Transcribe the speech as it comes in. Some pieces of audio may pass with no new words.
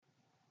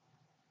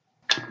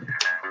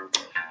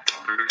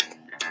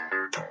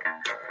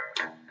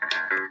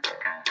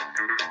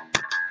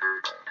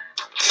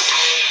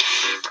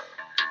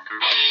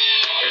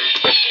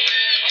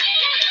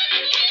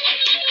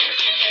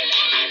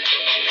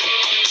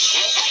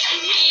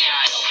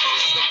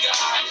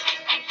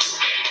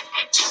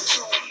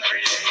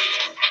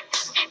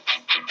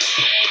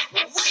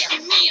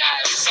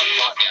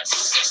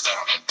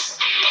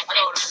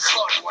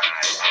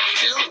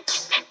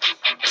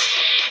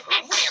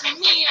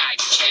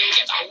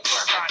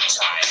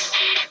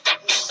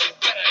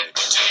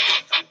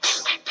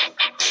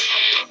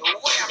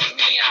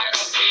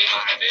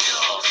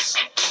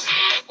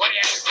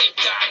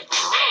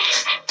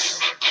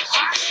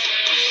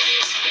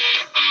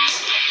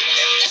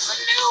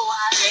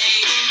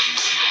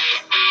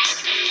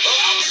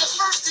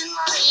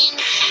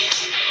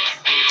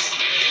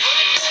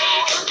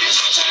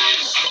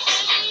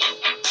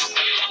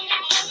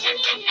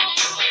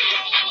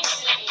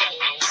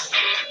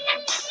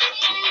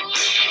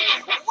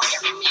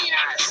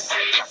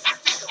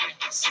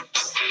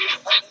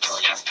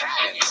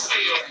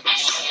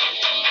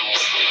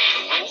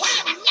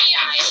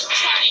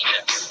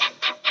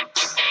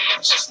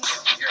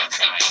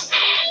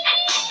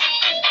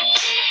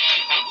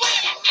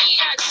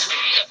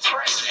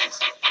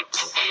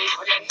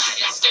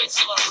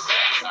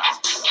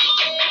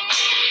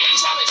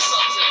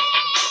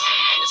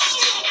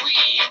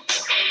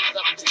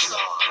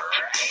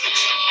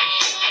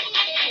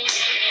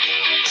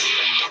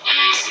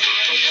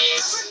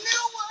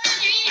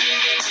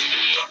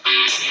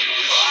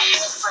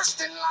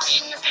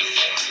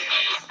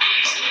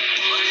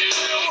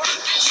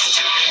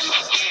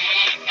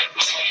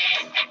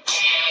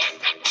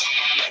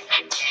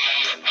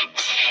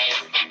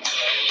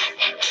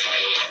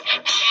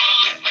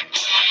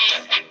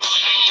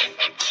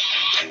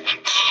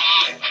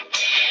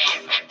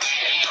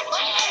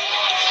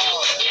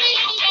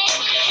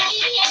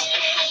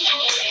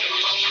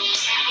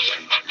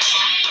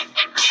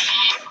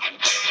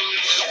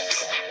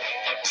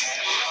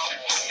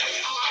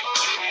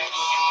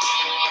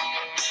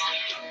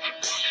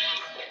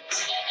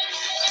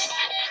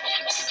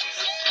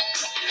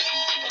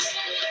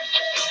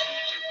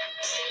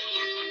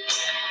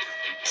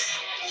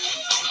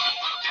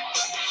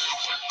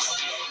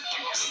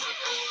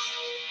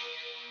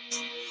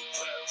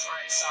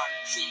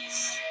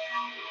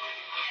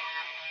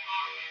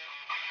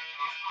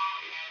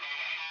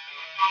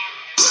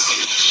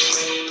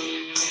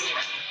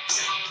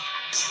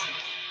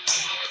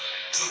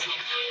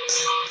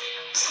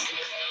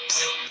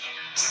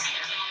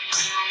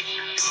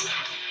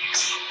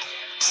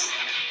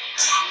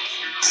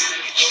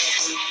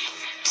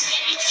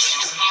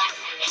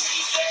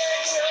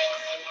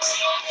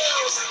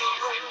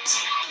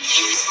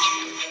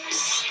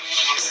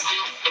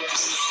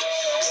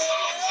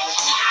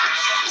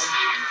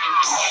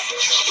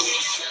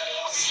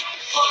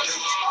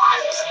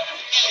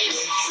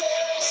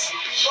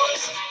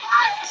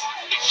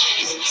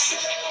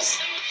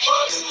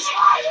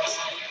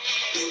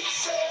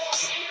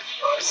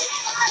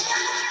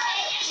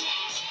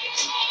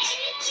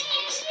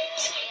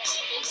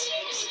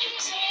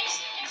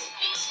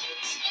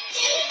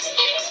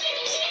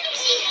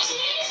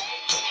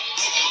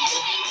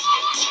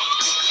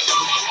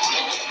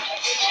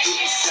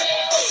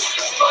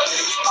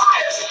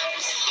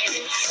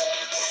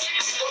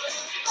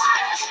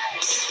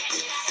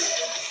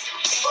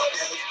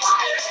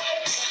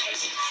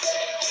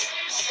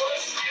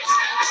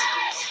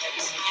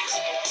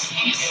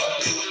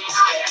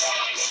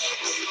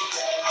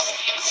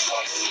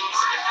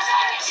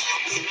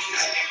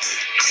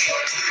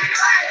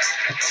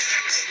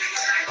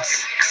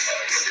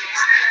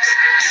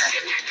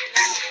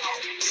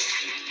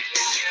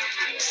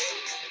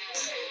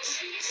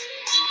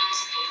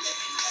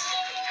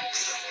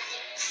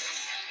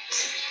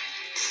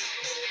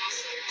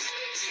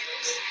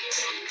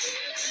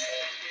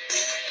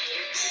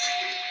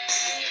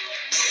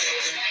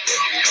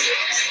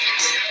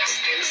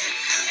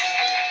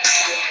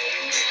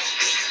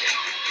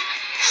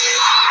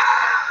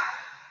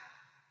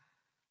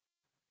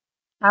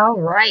All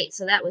right,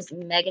 so that was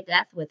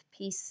Megadeth with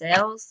Peace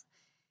Sales.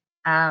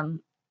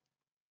 Um,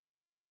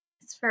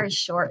 it's very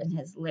short in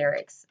his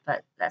lyrics,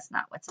 but that's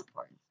not what's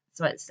important. That's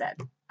what it said.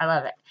 I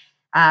love it.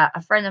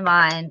 A friend of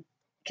mine,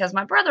 because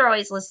my brother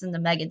always listened to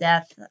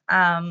Megadeth.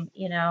 I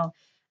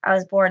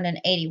was born in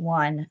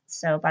 '81,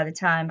 so by the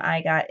time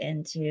I got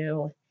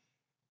into,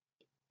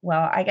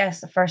 well, I guess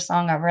the first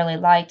song I really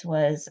liked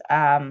was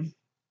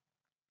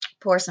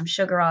 "Pour Some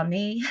Sugar on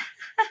Me,"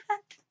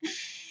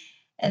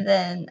 and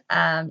then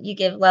 "You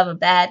Give Love a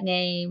Bad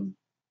Name."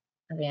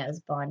 I think it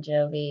was Bon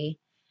Jovi,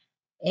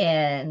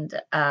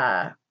 and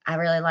I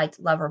really liked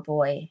Lover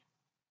Boy,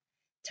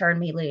 Turn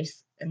Me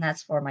Loose, and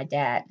that's for my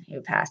dad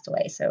who passed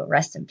away. So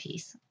rest in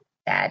peace,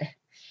 Dad.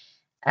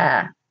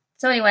 Uh,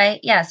 so anyway,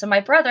 yeah. So my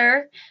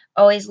brother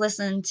always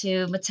listened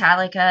to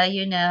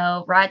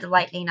Metallica. Ride the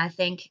Lightning. I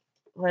think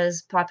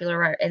was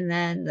popular, and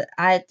then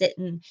I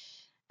didn't.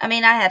 I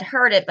mean, I had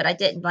heard it, but I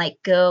didn't like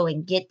go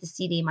and get the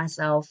CD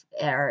myself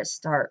or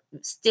start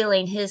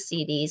stealing his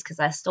CDs because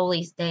I stole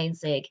his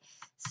Danzig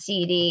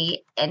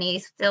CD, and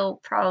he's still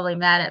probably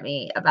mad at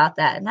me about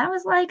that. And that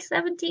was like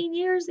 17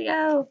 years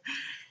ago.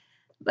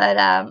 But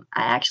I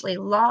actually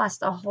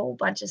lost a whole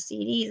bunch of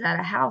CDs at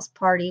a house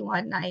party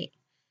one night,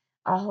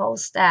 a whole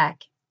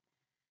stack,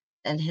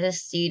 and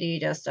his CD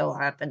just so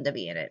happened to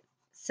be in it.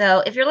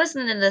 So if you're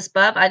listening to this,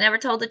 bub, I never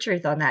told the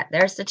truth on that.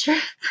 There's the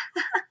truth.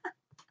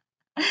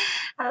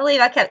 I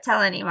believe I kept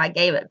telling him I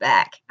gave it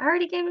back. I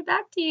already gave it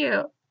back to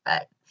you.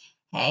 But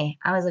hey,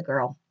 I was a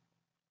girl.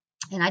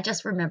 And I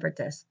just remembered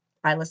this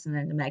by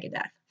listening to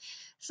Megadeth.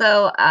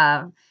 So,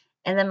 and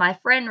then my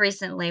friend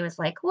recently was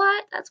like,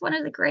 "What? That's one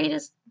of the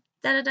greatest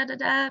da da da da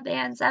da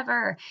bands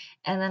ever."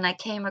 And then I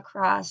came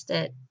across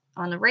it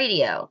on the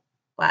radio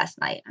last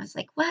night. I was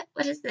like, "What?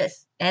 What is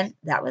this?" And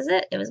that was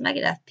it. It was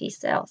Megadeth, Peace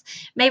Sales.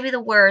 Maybe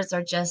the words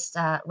are just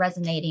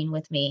resonating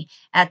with me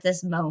at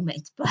this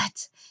moment,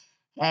 but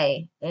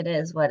hey, it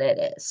is what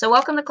it is. So,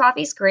 welcome to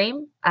Coffee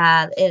Scream.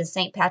 It is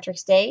St.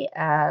 Patrick's Day,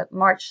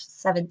 March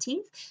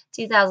 17th,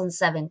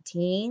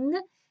 2017.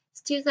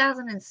 It's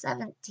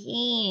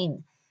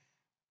 2017.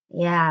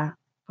 Yeah,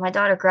 my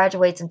daughter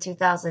graduates in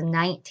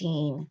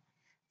 2019.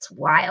 It's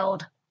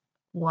wild,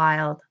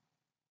 wild.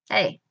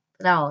 Hey,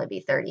 but I'll only be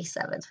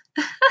 37.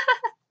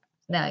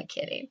 No, I'm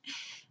kidding.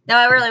 No,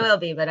 I really will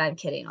be, but I'm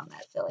kidding on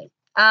that, Philly.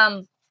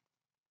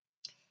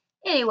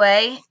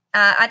 Anyway,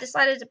 I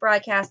decided to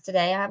broadcast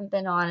today. I haven't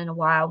been on in a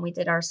while. We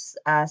did our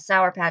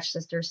Sour Patch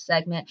Sisters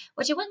segment,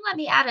 which it wouldn't let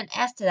me add an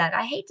S to that.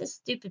 I hate this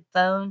stupid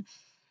phone.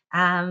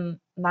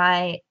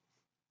 My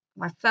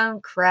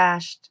phone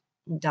crashed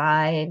and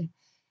died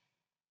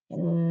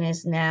and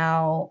is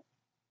now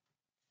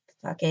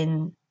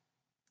fucking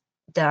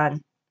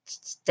done.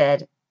 It's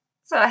dead.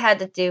 So I had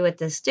to do with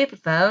this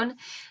stupid phone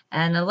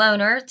and a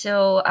loaner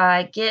till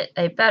I get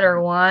a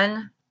better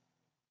one.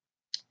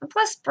 And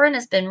plus, Sprint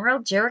has been real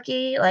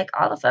jerky. Like,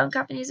 all the phone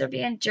companies are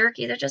being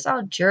jerky. They're just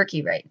all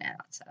jerky right now.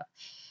 So,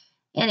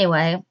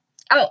 anyway.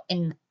 Oh,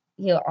 and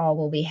you all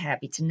will be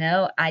happy to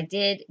know I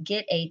did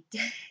get a.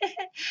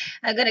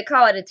 I'm going to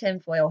call it a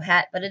tinfoil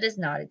hat, but it is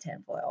not a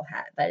tinfoil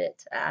hat. But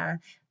it's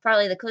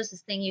probably the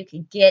closest thing you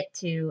can get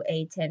to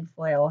a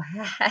tinfoil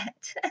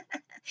hat.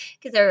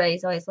 Because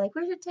everybody's always like,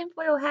 "Where's your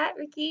tinfoil hat,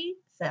 Ricky?"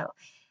 So,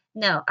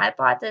 no, I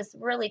bought this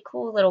really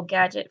cool little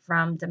gadget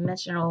from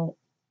Dimensional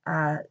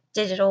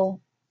Digital.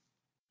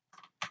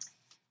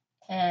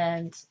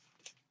 And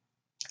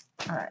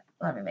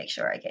let me make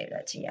sure I gave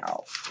that to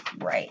y'all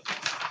right.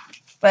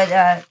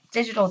 But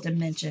Digital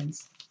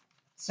Dimensions.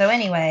 So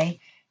anyway,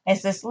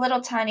 it's this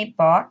little tiny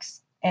box,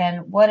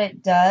 and what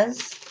it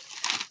does,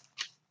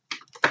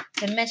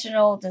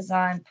 Dimensional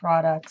Design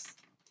Products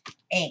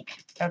Inc.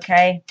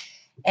 Okay,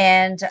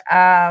 and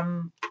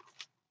a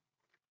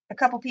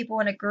couple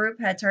people in a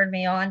group had turned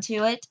me on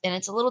to it, and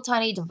it's a little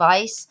tiny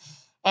device.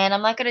 And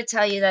I'm not going to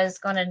tell you that it's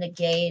going to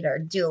negate or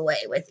do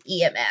away with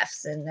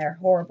EMFs and their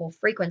horrible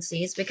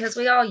frequencies, because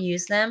we all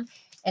use them.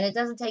 And it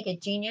doesn't take a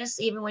genius.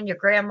 Even when your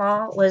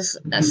grandma was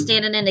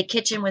standing in the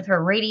kitchen with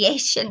her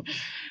radiation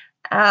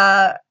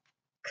uh,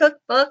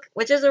 cookbook,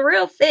 which is a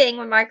real thing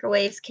when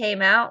microwaves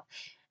came out.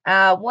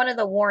 One of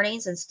the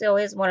warnings, and still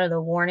is one of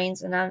the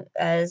warnings, and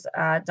is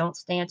don't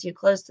stand too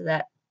close to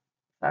that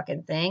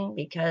fucking thing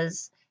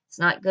because it's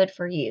not good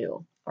for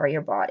you or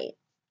your body.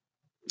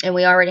 And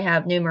we already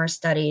have numerous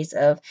studies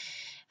of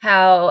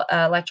how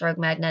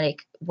electromagnetic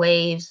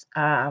waves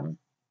and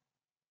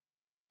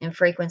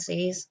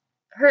frequencies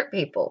hurt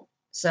people.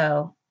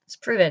 So it's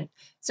proven.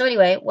 So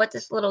anyway, what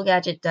this little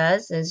gadget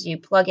does is you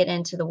plug it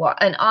into the wall.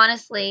 And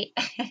honestly,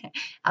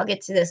 I'll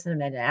get to this in a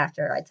minute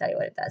after I tell you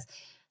what it does.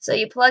 So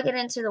you plug it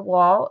into the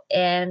wall,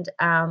 and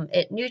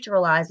it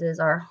neutralizes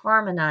or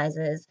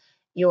harmonizes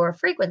your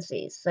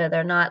frequencies. So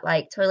they're not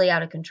like totally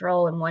out of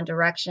control in one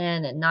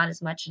direction and not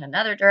as much in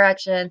another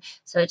direction.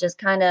 So it just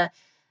kind of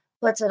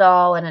puts it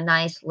all in a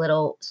nice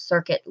little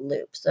circuit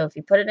loop. So if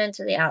you put it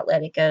into the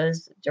outlet, it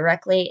goes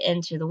directly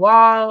into the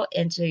wall,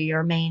 into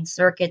your main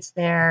circuits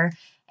there,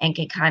 and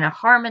can kind of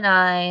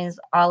harmonize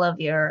all of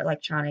your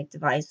electronic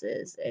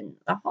devices in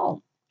the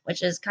home,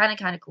 which is kind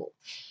of cool.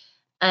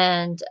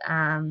 And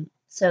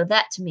so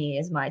that to me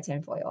is my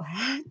tinfoil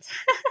hat.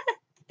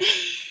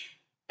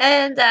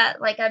 And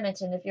like I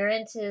mentioned, if you're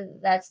into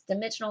that's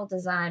Dimensional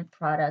Design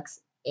Products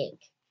Inc.,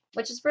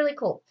 which is really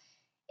cool.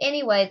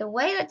 Anyway, the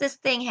way that this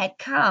thing had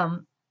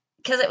come,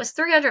 because it was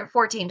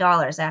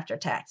 $314 after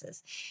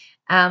taxes,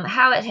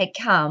 how it had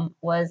come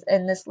was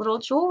in this little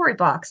jewelry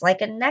box, like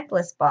a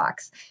necklace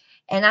box.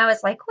 And I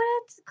was like,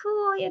 what's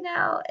cool, you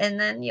know? And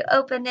then you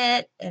open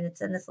it, and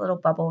it's in this little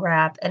bubble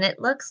wrap, and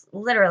it looks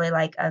literally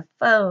like a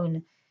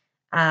phone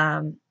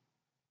um,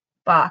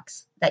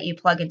 box that you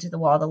plug into the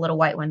wall, the little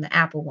white one, the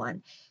Apple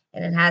one.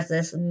 And it has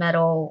this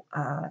metal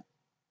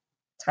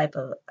type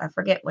of, I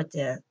forget what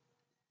the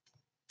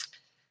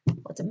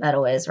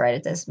metal is right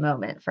at this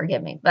moment.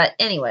 Forgive me. But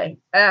anyway,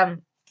 so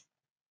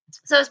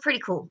it's pretty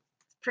cool.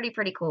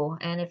 Pretty cool.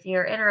 And if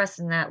you're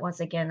interested in that, once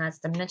again, that's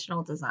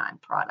Dimensional Design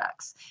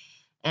Products.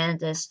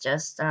 And it's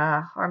just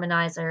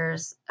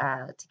harmonizers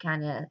to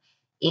kind of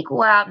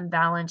equal out and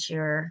balance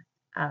your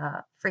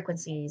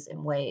frequencies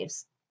and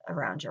waves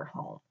around your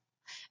home.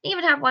 You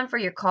even have one for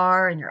your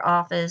car and your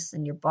office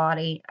and your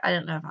body. I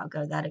don't know if I'll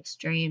go that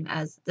extreme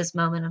as this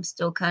moment. I'm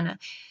still kind of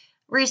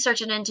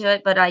researching into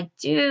it, but I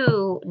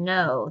do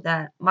know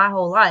that my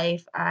whole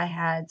life I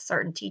had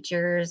certain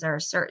teachers or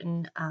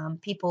certain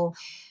people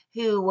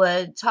who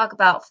would talk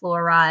about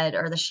fluoride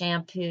or the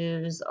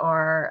shampoos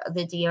or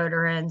the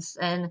deodorants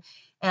and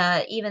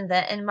even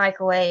the in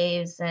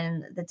microwaves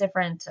and the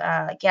different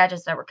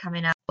gadgets that were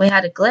coming out. We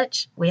had a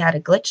glitch. We had a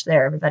glitch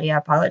there, everybody. I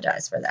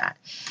apologize for that.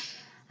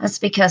 That's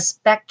because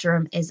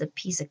Spectrum is a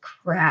piece of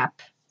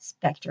crap.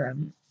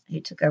 Spectrum, who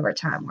took over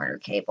Time Warner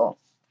Cable.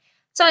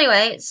 So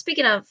anyway,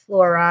 speaking of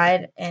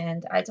fluoride,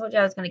 and I told you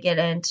I was going to get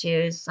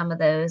into some of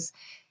those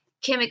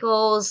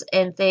chemicals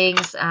and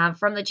things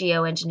from the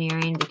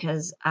geoengineering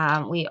because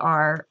we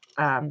are,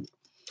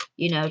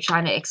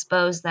 trying to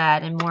expose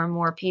that and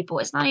more people.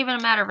 It's not even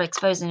a matter of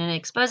exposing it. It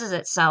exposes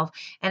itself.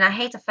 And I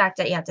hate the fact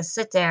that you have to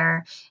sit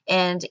there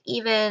and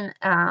even,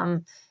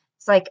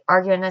 it's like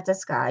arguing that the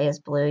sky is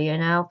blue, you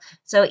know?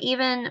 So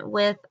even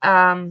with,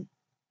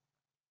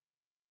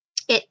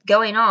 it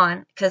going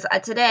on because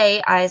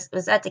today I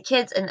was at the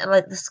kids and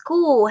like the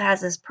school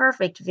has this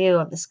perfect view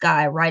of the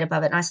sky right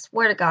above it, and I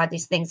swear to God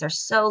these things are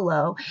so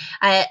low.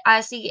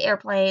 I see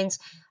airplanes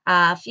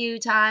a few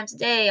times a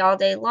day all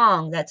day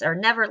long that are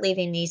never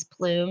leaving these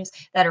plumes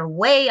that are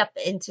way up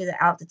into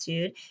the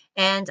altitude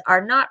and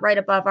are not right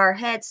above our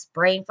heads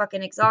spraying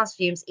fucking exhaust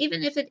fumes,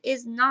 even if it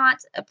is not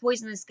a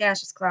poisonous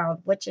gaseous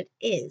cloud, which it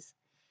is.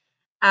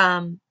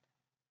 um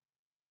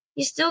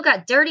you still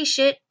got dirty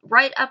shit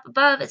right up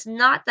above. It's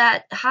not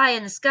that high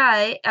in the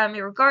sky. I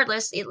mean,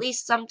 regardless, at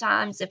least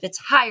sometimes if it's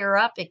higher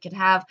up, it could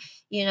have,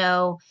 you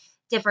know,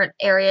 different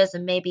areas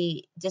and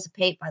maybe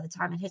dissipate by the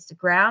time it hits the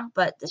ground.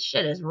 But this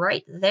shit is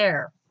right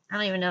there. I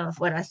don't even know if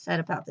what I said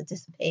about the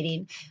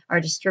dissipating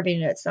or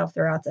distributing itself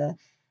throughout the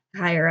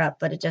higher up,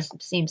 but it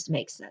just seems to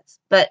make sense.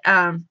 But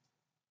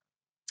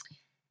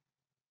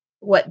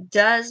what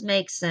does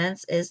make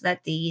sense is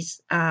that these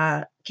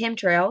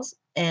chemtrails,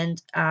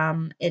 and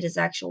it is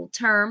actual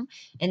term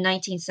in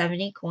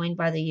 1970 coined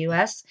by the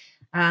U.S.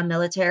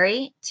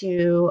 Military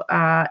to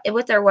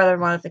with their weather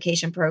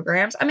modification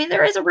programs. I mean,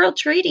 there is a real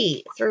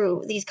treaty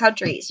through these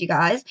countries, you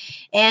guys,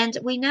 and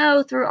we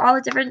know through all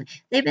the different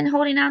they've been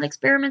holding out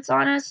experiments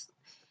on us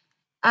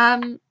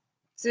um,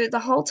 through the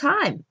whole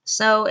time.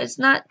 So it's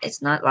not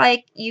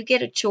like you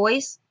get a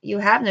choice. You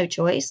have no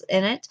choice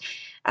in it.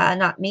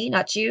 Not me,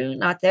 not you,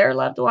 not their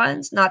loved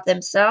ones, not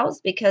themselves,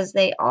 because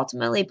they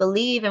ultimately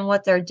believe in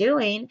what they're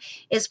doing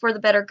is for the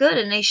better good,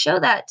 and they show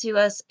that to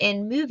us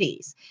in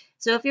movies.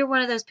 So if you're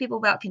one of those people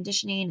about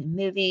conditioning in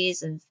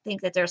movies and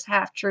think that there's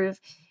half truth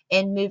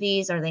in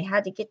movies or they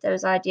had to get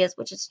those ideas,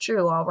 which is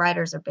true, all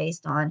writers are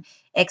based on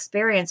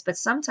experience, but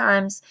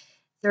sometimes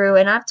through,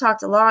 and I've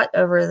talked a lot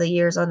over the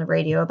years on the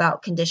radio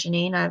about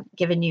conditioning. I've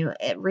given you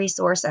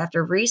resource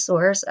after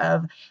resource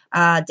of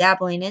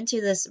dabbling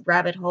into this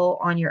rabbit hole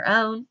on your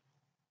own.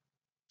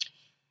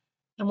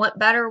 And what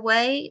better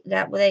way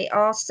that they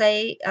all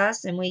say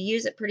us, and we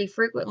use it pretty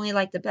frequently,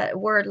 like the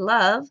word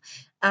love.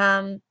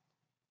 Um,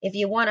 if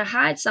you want to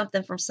hide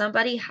something from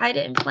somebody, hide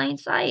it in plain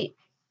sight.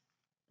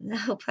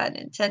 No pun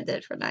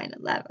intended for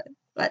 9/11,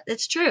 but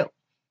it's true.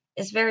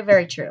 It's very,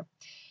 very true.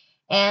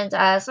 And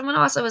someone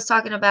also was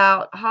talking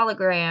about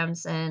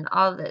holograms and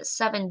all the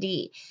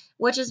 7D,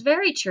 which is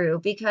very true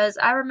because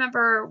I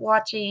remember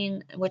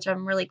watching, which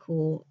I'm really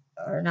cool,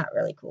 or not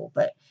really cool,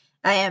 but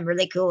I am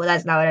really cool.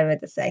 That's not what I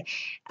meant to say.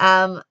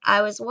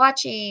 I was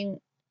watching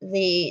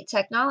the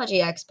Technology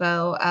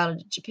Expo out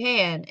of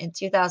Japan in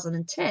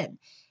 2010,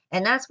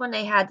 and that's when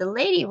they had the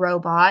lady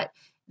robot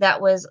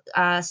that was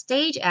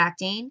stage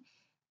acting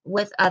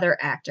with other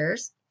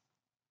actors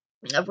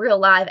of real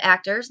live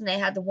actors, and they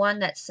had the one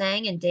that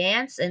sang and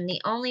danced, and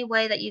the only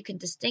way that you can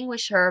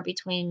distinguish her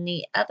between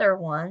the other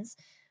ones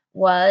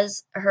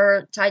was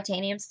her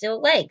titanium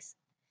steel legs.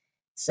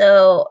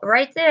 So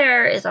right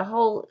there is a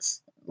whole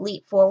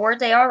leap forward.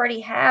 They already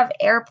have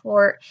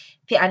airport.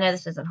 I know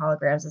this isn't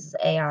holograms, this is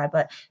AI,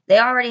 but they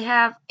already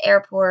have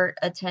airport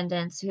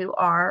attendants who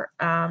are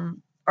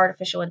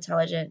artificial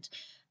intelligent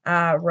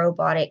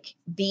robotic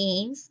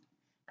beings.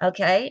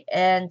 Okay,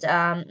 and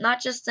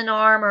not just an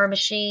arm or a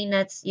machine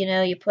that's,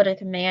 you put a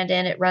command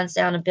in, it runs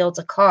down and builds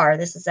a car.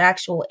 This is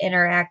actual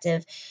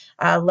interactive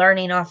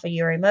learning off of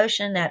your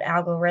emotion, that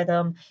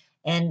algorithm,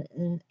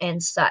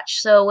 and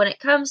such. So when it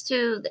comes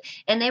to,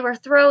 and they were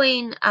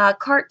throwing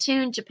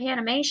cartoon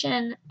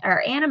Japanimation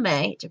or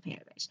anime,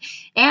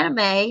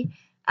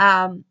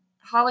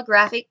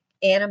 holographic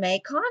anime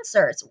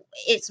concerts.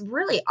 It's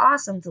really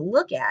awesome to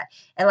look at,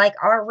 and like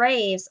our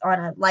raves on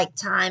a like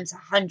times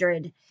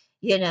 100,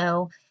 you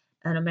know,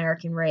 an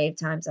American rave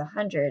times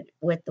 100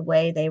 with the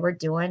way they were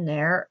doing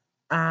their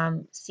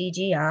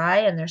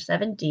CGI and their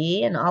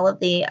 7D and all of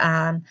the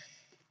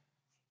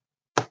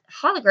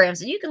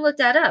holograms. And you can look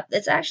that up.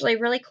 It's actually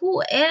really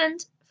cool. And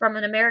from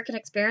an American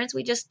experience,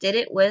 we just did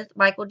it with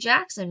Michael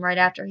Jackson right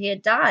after he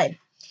had died.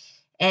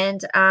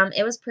 And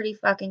it was pretty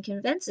fucking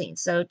convincing.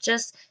 So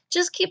just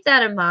keep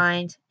that in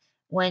mind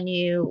when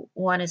you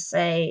want to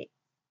say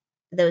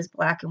those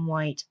black and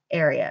white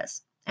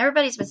areas.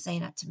 Everybody's been saying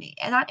that to me,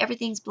 and not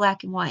everything's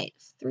black and white.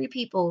 3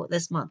 people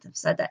this month have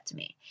said that to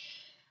me.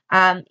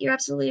 You're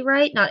absolutely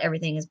right. Not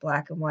everything is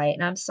black and white,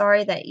 and I'm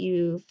sorry that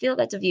you feel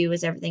that the view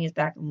is everything is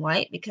black and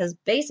white, because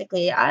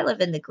basically I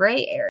live in the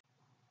gray area.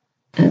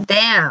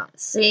 Damn,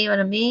 see what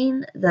I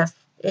mean?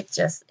 It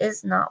just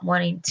is not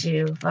wanting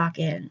to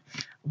fucking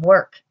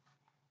work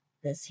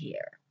this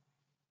year.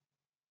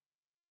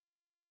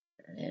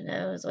 Who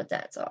knows what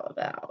that's all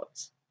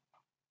about?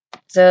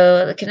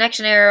 So the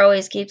connection error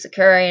always keeps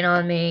occurring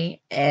on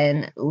me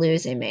and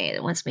losing me.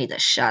 It wants me to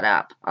shut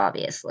up,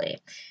 obviously,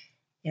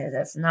 because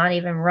it's not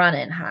even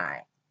running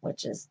high,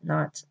 which is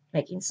not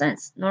making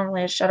sense.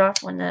 Normally I shut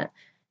off when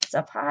it's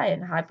up high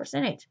and high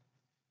percentage.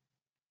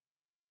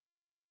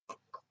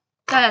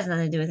 That has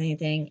nothing to do with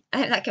anything.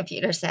 I'm not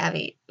computer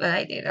savvy, but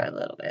I do know a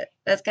little bit.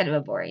 That's kind of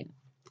a boring.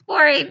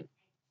 Boring!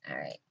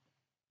 Alright.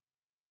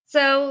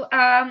 So,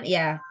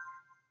 yeah.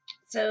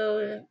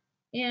 So,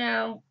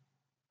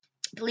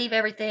 believe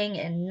everything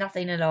and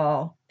nothing at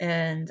all.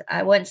 And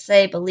I wouldn't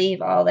say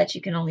believe all that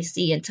you can only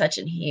see and touch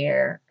and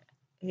hear,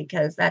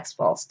 because that's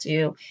false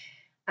too.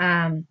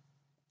 Gut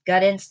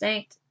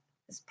instinct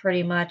is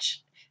pretty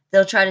much,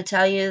 they'll try to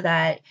tell you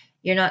that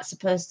you're not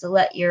supposed to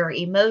let your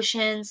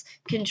emotions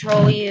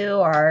control you,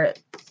 or,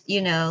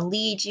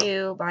 lead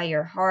you by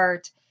your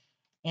heart.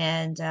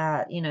 And,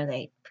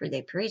 they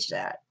preach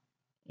that.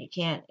 You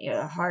can't,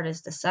 the heart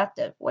is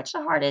deceptive, which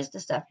the heart is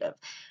deceptive.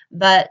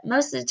 But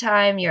most of the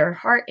time, your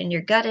heart and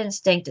your gut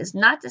instinct is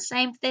not the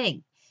same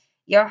thing.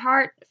 Your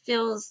heart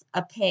feels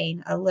a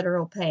pain, a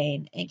literal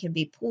pain, and can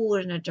be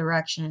pulled in a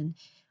direction,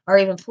 or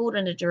even pulled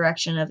in a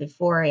direction of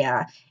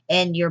euphoria.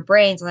 And your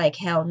brain's like,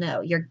 hell no.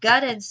 Your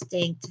gut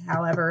instinct,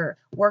 however,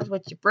 works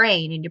with your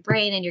brain, and your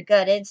brain and your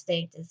gut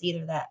instinct is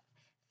either that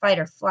fight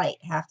or flight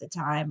half the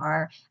time,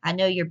 or I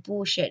know you're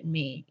bullshitting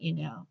me,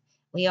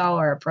 We all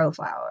are a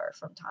profiler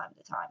from time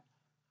to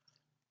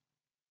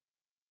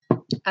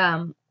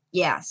time.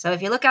 Yeah, so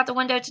if you look out the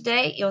window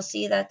today, you'll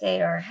see that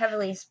they are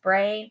heavily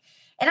spraying.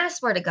 And I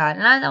swear to God,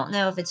 and I don't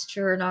know if it's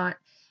true or not,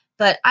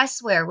 but I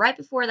swear, right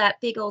before that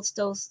big old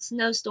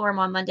snowstorm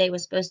on Monday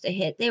was supposed to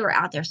hit, they were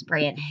out there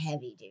spraying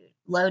heavy, dude,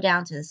 low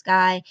down to the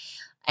sky.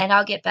 And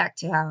I'll get back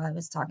to how I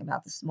was talking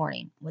about this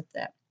morning with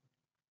that.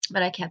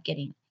 But I kept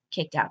getting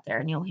kicked out there,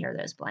 and you'll hear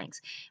those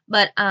blanks.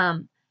 But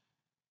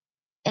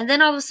and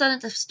then all of a sudden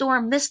the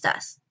storm missed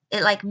us.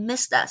 It like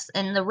missed us.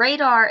 And the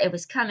radar, it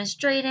was coming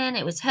straight in.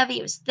 It was heavy.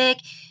 It was thick.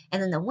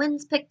 And then the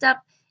winds picked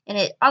up, and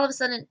it all of a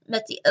sudden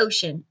met the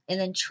ocean and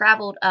then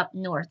traveled up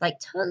north, like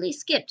totally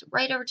skipped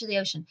right over to the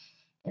ocean.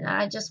 And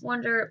I just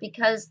wonder,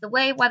 because the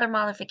way weather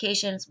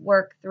modifications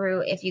work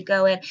through, if you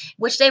go in,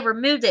 which they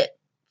removed it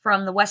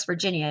from the West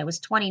Virginia, it was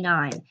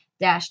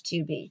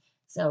 29-2B.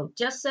 So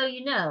just so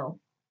you know,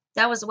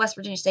 that was the West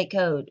Virginia state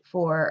code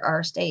for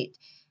our state.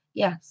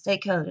 Yeah,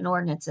 state code and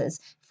ordinances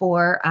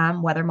for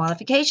weather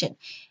modification.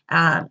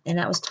 And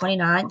that was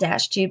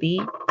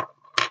 29-2B.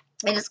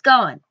 And it's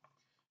gone.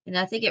 And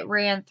I think it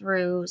ran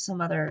through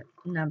some other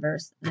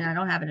numbers. And I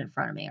don't have it in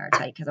front of me, I'll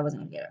tell you, because I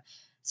wasn't going to get it.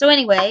 So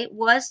anyway,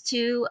 was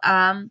to,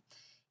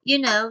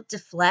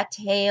 deflect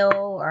hail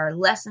or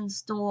lessen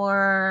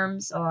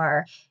storms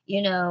or,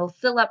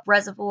 fill up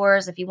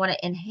reservoirs if you want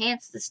to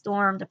enhance the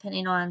storm,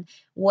 depending on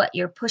what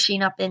you're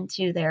pushing up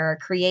into there, or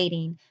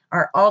creating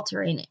or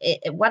altering.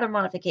 Weather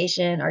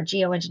modification or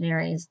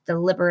geoengineering is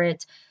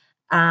deliberate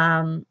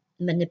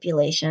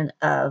manipulation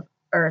of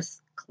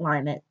Earth's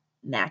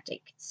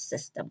climatic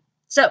system.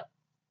 So,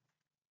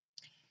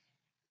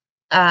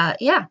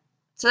 yeah.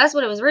 So that's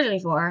what it was originally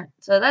for.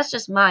 So that's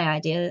just my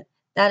idea.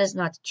 That is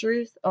not the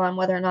truth on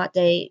whether or not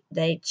they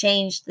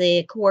changed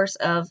the course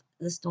of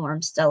the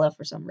storm Stella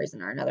for some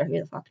reason or another. Who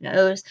the fuck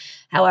knows?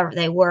 However,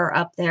 they were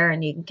up there,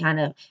 and you can kind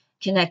of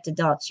connect the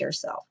dots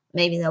yourself.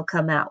 Maybe they'll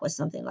come out with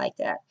something like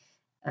that.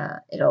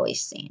 It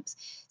always seems.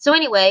 So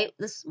anyway,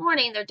 this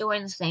morning they're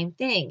doing the same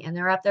thing, and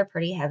they're up there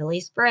pretty heavily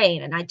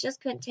spraying, and I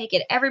just couldn't take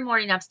it. Every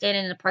morning I'm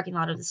standing in the parking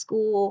lot of the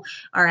school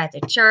or at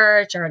the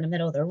church or in the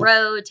middle of the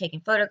road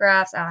taking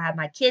photographs. I'll have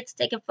my kids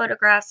taking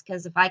photographs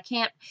because if I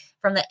can't,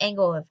 from the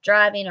angle of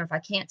driving, or if I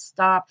can't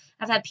stop,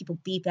 I've had people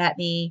beep at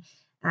me.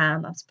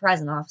 I'm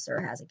surprised an officer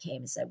hasn't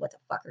came and said, "What the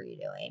fuck are you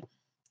doing?"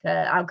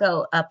 I'll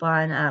go up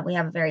on, we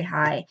have a very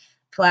high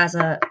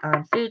plaza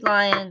Food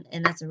Lion,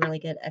 and that's a really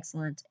good,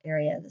 excellent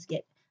area to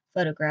get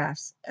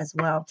photographs as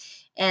well.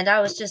 And I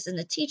was just, and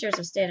the teachers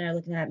were standing there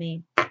looking at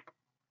me,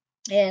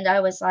 and I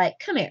was like,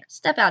 "Come here,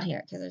 step out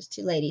here," because there's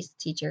two ladies,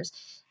 teachers,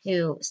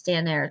 who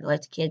stand there to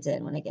let the kids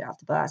in when they get off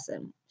the bus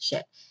and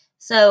shit.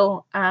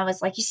 So I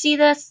was like, "You see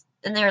this?"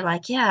 And they were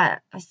like, "Yeah,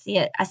 I see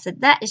it." I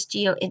said, "That is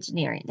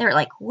geoengineering." They were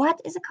like, "What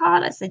is it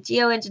called?" I said,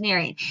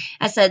 "Geoengineering."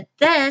 I said,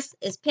 "This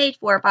is paid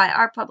for by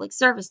our public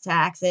service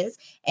taxes,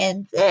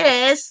 and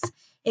this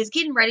is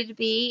getting ready to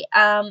be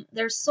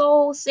their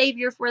sole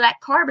savior for that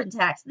carbon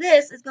tax.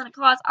 This is going to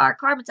cause our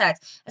carbon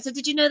tax." I said,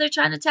 "Did you know they're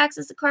trying to tax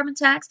us a carbon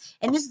tax?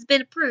 And this has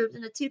been approved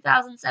in the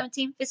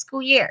 2017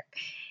 fiscal year."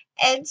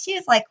 And she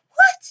was like,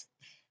 "What?"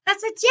 I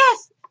said,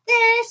 "Yes,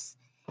 this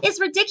is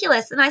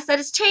ridiculous." And I said,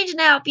 "It's changing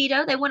now,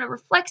 Beto. They want to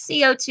reflect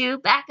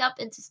CO2 back up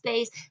into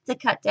space to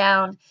cut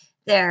down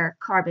their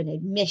carbon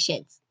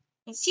emissions."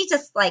 And she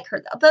just like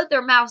both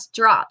their mouths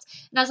dropped.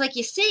 And I was like,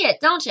 "You see it,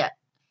 don't you?"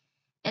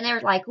 And they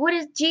were like, "What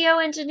is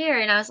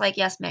geoengineering?" And I was like,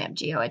 "Yes, ma'am,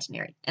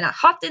 geoengineering." And I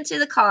hopped into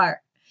the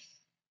car,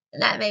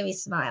 and that made me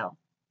smile.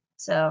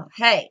 So,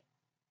 hey,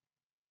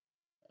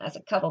 that's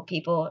a couple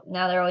people.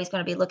 Now they're always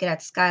going to be looking at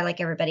the sky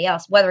like everybody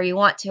else, whether you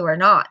want to or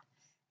not.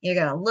 You're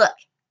going to look,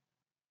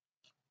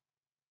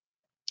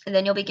 and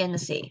then you'll begin to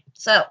see.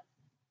 So,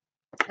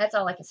 that's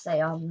all I can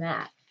say on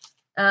that.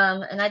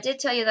 And I did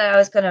tell you that I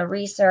was going to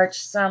research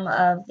some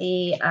of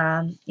the,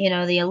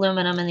 the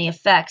aluminum and the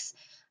effects.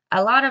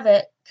 A lot of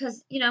it,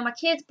 because, my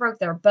kids broke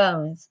their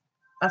bones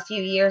a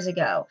few years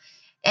ago.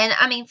 And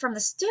I mean, from the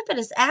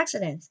stupidest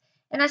accidents.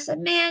 And I said,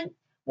 "Man,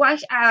 why?"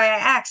 I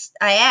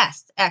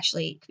asked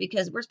actually,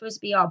 because we're supposed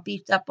to be all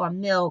beefed up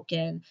on milk,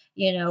 and,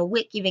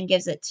 WIC even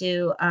gives it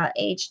to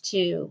age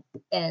 2.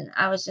 And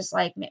I was just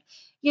like,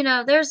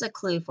 there's a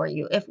clue for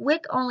you. If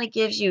WIC only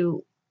gives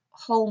you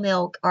whole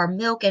milk or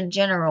milk in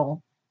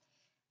general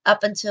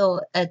up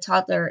until a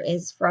toddler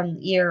is from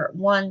year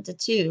 1 to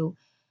 2,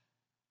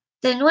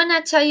 then wouldn't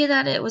that tell you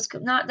that it was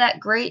not that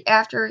great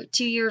after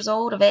 2 years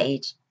old of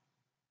age,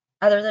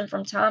 other than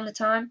from time to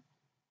time?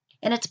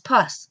 And it's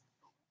pus.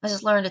 I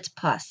just learned it's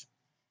pus.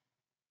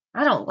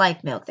 I don't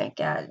like milk, thank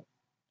God.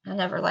 I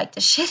never liked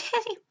the shit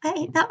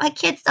anyway. Not my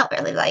kids don't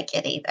really like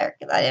it either,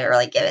 because I didn't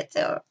really give it to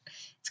them.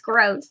 It's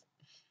gross.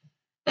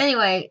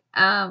 Anyway,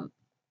 I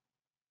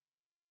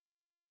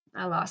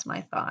lost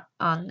my thought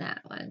on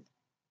that one.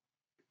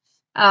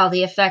 Oh,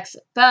 the effects.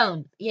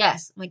 Bone.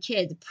 Yes, my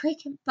kid.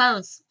 Breaking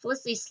bones.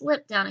 Felicity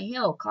slipped down a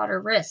hill, caught her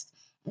wrist,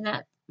 and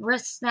that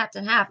wrist snapped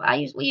in half.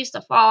 We used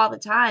to fall all the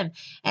time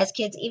as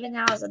kids, even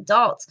now as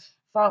adults,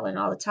 falling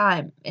all the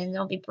time, and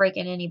don't be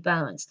breaking any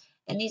bones.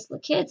 And these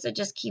kids, they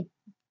just keep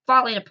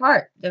falling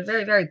apart. They're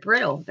very, very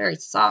brittle, very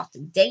soft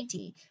and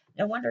dainty.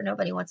 No wonder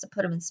nobody wants to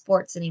put them in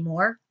sports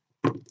anymore.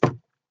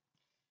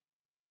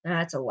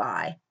 That's a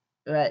lie.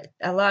 But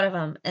a lot of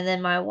them. And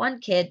then my one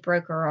kid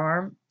broke her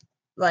arm,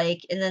 and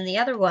then the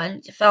other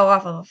one fell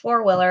off of a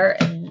four-wheeler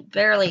and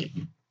barely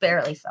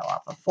fell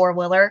off a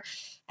four-wheeler,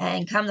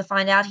 and come to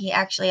find out he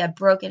actually had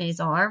broken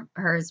his arm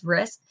or his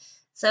wrist.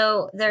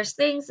 So there's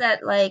things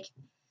that, like,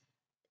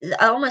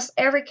 almost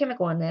every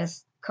chemical in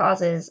this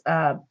causes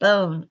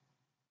bone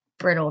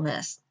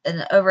brittleness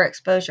and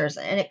overexposures,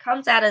 and it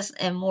comes at us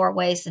in more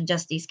ways than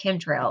just these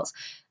chemtrails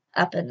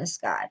up in the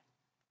sky.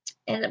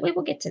 And we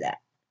will get to that.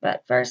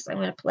 But first, I'm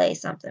going to play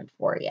something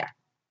for you.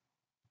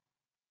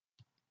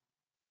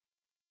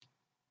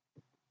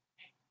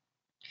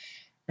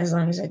 As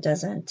long as it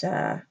doesn't,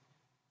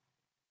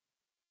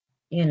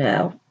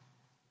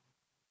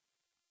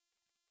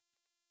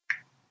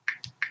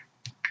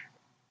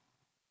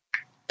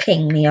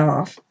 ping me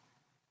off.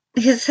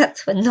 Because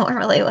that's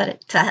normally what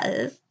it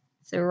does.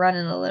 So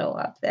running a little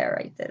up there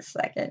right this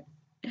second.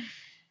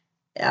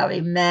 I'll be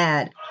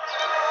mad.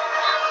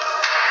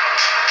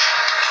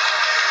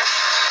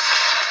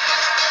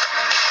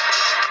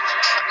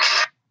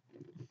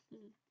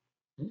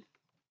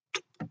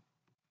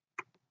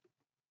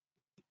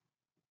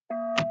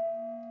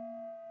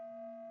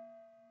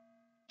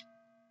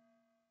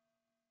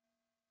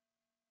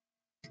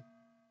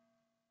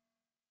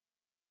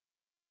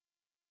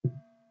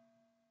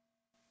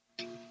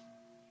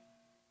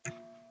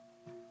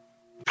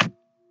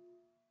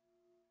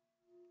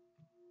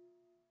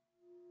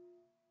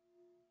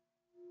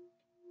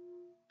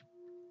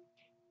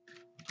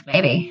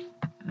 Maybe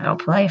it'll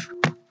play.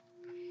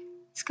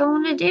 It's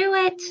going to do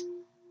it.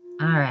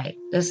 All right,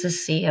 this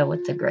is Sia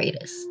with the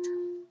greatest.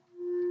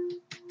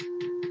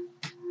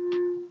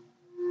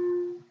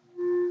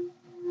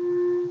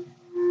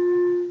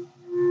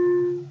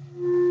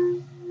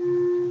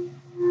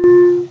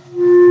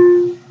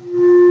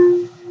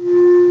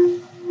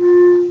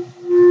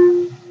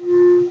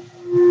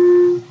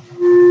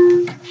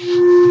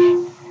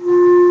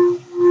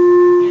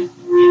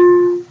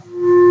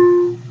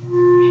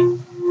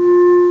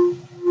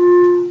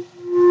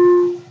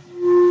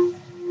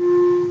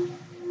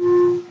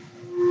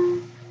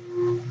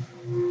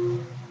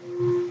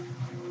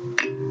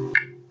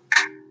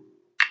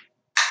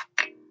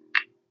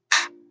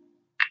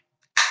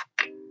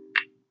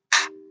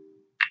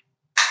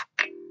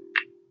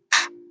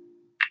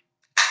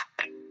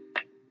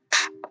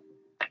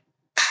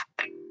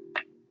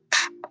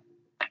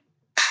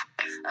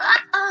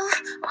 Uh-oh,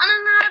 wanna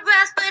not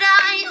breath, but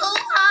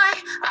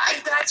I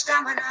got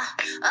stamina.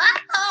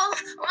 Uh-oh,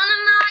 wanna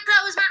not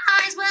close my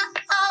eyes, well,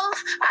 oh,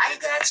 I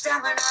got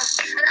stamina.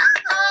 And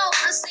uh-oh,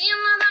 I see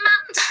another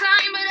mountain to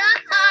climb, but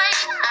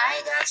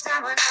I got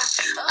stamina.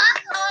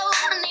 Uh-oh,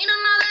 I need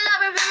another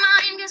lover of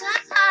mine, cause I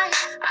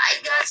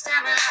got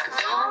stamina.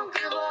 Don't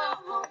give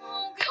up,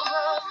 don't give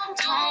up,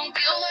 don't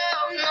give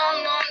up,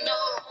 no, no, no,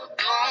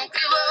 don't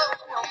give up,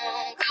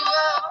 don't give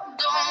up,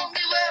 don't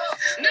give up,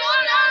 no,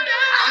 no, no.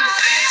 I'm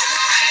free to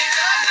be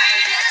the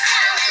greatest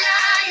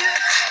liar.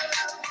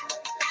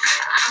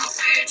 I'm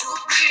free to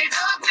be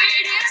the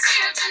greatest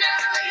here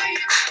tonight.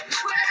 The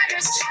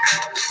greatest,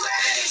 the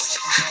greatest,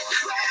 the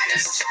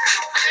greatest.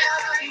 I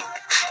love you.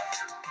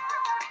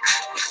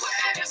 The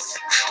greatest,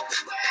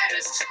 the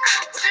greatest.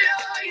 I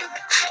love you.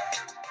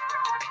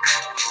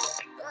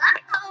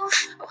 Oh,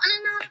 wanna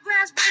not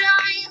grasp, but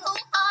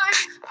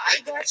I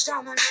got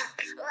stamina.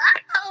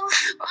 Oh,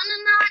 wanna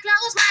not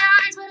close my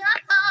eyes, but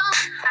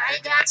I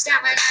got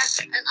stamina.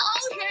 And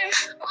oh yeah,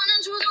 wanna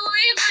do the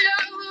wave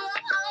of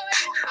love.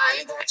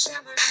 I got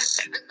stamina.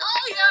 And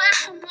oh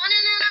yeah, I'm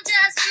running and I'm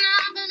dancing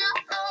up and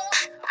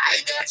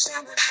I got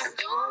stamina.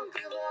 Don't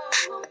give up,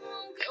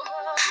 don't give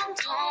up,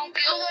 don't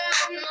give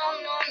up, no,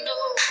 no, no,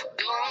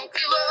 don't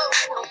give up,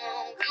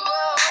 don't give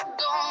up,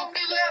 don't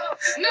give up,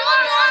 no,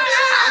 no,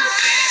 no. I'm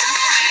free to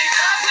be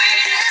the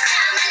greatest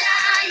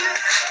liar.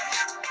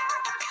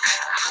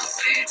 I'm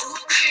free to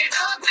be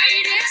the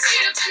greatest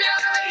here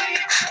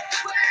tonight. The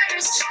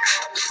greatest,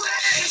 the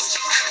greatest,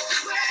 the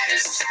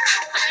greatest.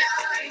 I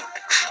love you.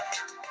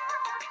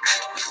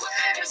 The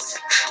greatest,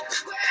 the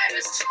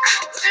greatest.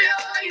 I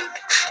love you.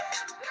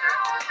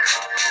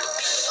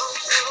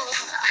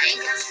 I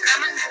got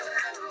stamina.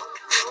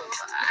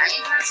 I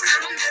got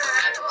stamina.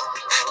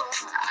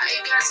 I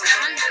got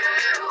stamina.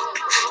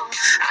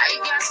 I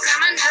got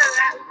stamina.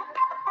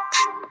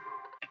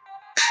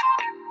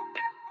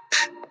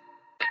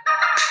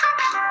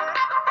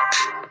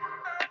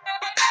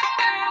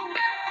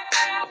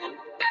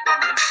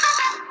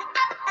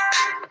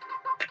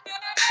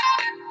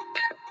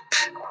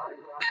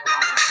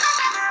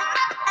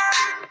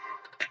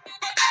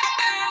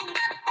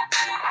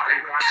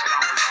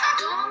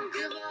 Don't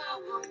give up,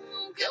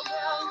 don't give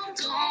up,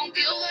 don't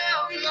give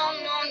up, no,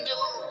 no,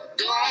 no.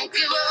 Don't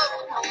give up,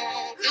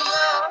 don't give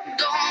up,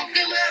 don't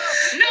give up,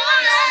 no,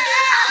 no,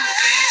 no. I'm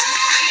free to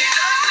be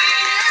the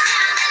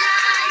greatest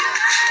liar.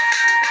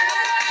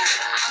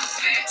 I'm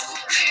free to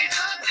be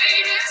the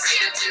greatest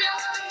here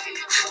tonight.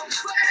 The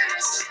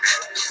greatest,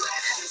 the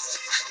greatest,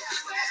 the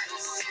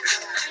greatest.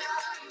 I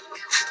love you.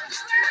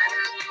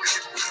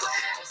 The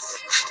greatest,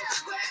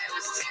 the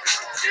greatest.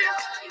 I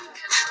love you.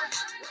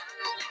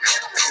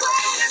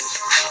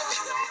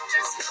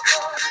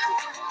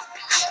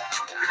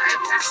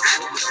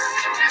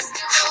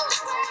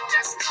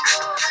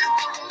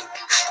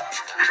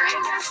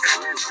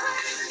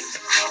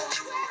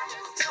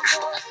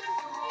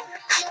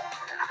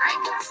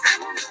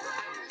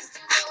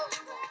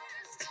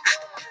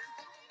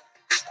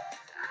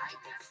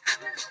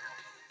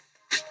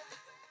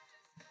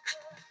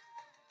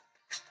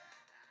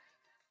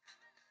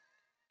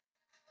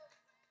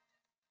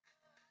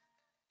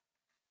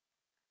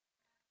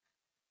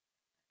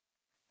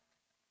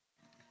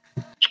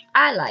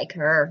 I like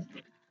her.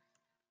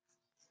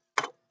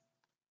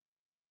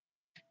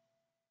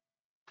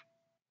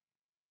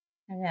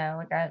 I know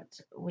we got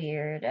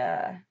weird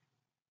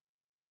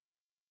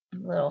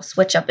little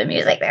switch up in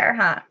music there,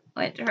 huh?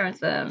 Went from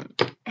some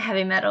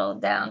heavy metal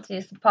down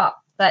to some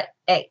pop. But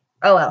hey,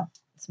 oh well.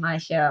 It's my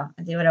show.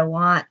 I do what I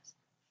want.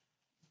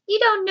 You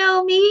don't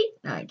know me.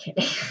 No, I'm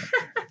kidding.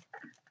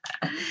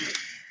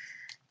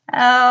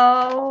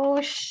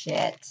 Oh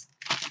shit.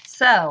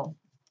 So,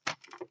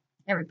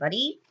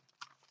 everybody,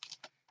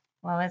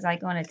 what was I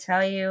going to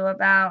tell you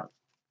about?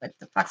 What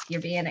the fuck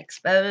you're being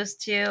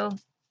exposed to?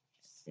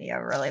 See, I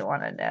really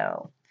want to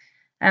know.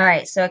 All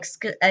right, so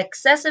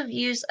excessive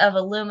use of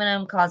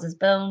aluminum causes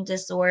bone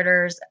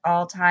disorders,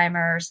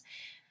 Alzheimer's.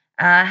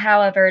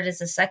 However, it is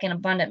the second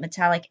abundant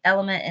metallic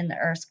element in the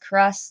Earth's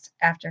crust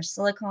after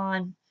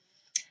silicon.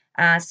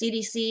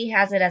 CDC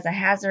has it as a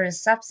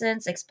hazardous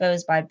substance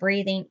exposed by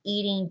breathing,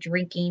 eating,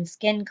 drinking,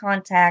 skin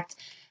contact,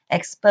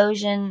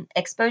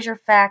 exposure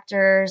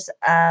factors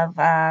of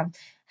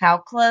how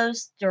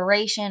close,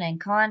 duration,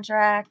 and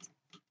contract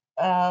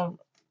of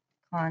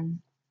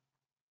con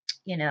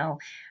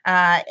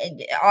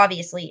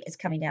obviously it's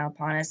coming down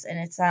upon us, and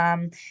it's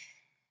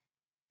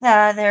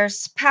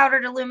there's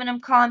powdered aluminum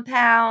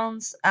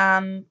compounds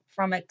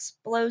from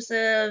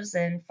explosives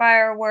and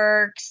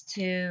fireworks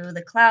to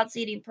the cloud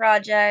seeding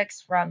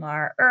projects from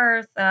our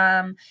Earth.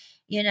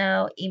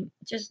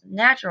 Just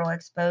natural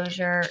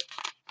exposure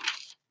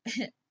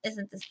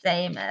isn't the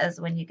same as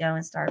when you go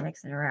and start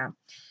mixing around.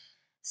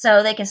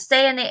 So they can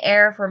stay in the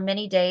air for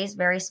many days,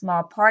 very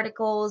small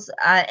particles.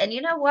 And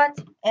you know what?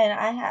 And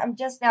I'm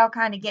just now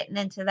kind of getting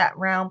into that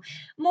realm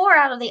more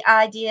out of the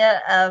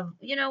idea of,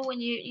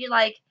 when you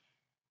like,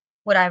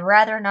 would I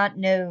rather not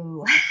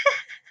know?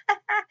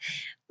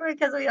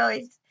 Because we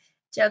always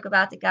joke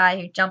about the guy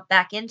who jumped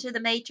back into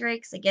the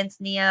Matrix against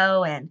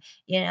Neo, and,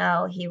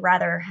 he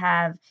rather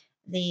have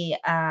the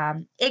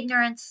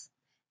ignorance,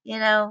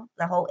 the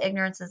whole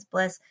ignorance is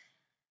bliss.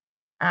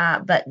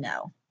 But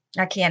no,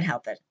 I can't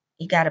help it.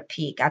 You got to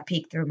peek. I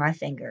peek through my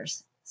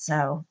fingers.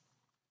 So,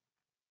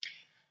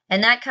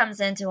 and that comes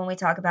into when we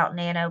talk about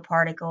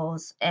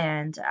nanoparticles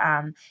and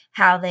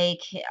how they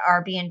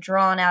are being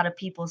drawn out of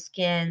people's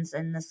skins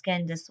and the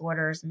skin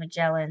disorders,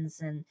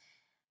 Magellans, and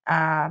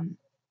um,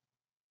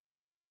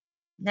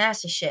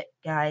 nasty shit,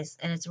 guys.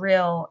 And it's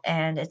real,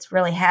 and it's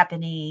really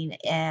happening.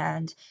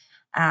 And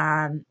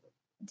um,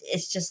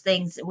 it's just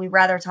things we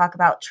rather talk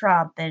about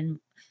Trump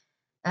and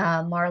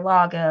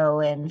Mar-Lago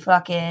and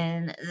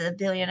fucking the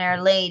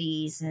billionaire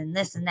ladies and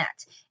this and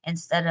that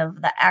instead of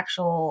the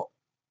actual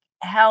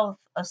health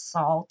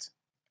assault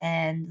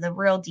and the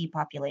real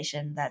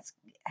depopulation that's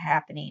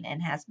happening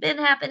and has been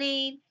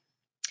happening.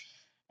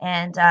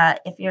 And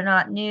if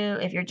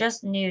you're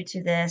just new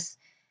to this,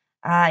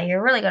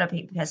 you're really going to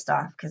be pissed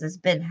off because it's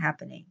been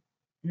happening.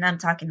 And I'm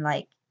talking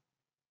like,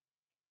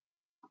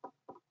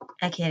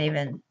 I can't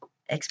even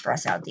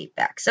express how deep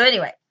back. So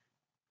anyway,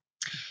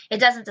 it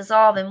doesn't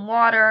dissolve in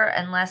water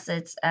unless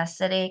it's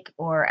acidic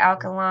or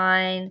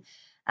alkaline.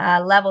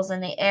 Levels in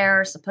the air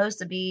are supposed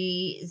to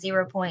be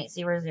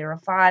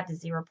 0.005 to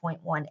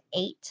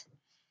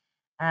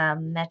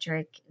 0.18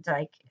 metric,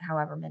 like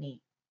however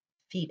many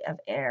feet of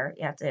air.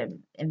 You have to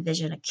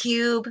envision a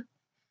cube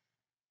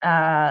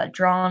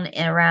drawn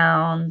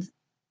around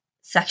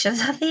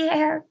sections of the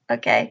air.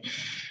 Okay.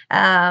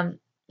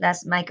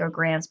 That's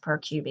micrograms per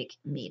cubic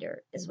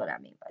meter is what I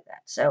mean by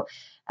that. So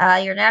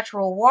your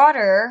natural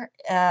water,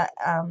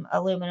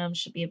 aluminum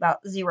should be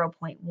about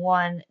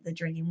 0.1. The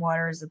drinking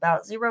water is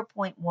about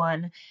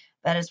 0.1,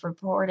 but is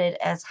reported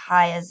as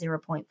high as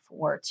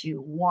 0.4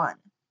 to 1.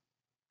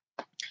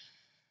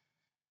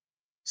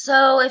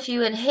 So if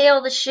you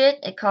inhale the shit,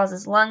 it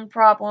causes lung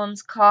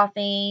problems,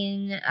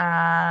 coughing,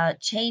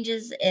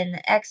 changes in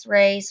the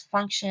X-rays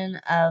function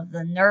of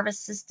the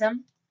nervous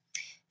system,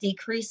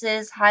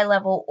 decreases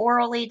high-level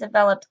orally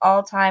developed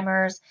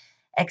Alzheimer's,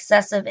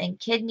 excessive in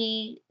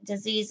kidney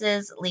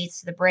diseases,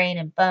 leads to the brain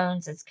and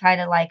bones. It's kind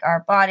of like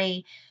our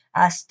body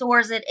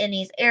stores it in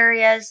these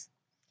areas.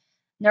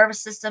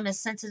 Nervous system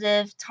is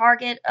sensitive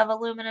target of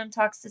aluminum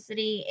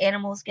toxicity.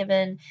 Animals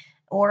given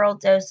oral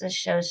doses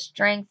show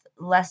strength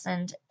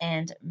lessened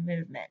and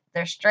movement.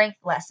 Their strength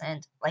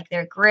lessened, like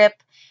their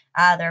grip,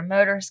 their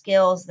motor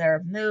skills,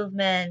 their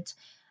movement,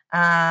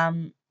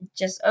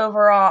 just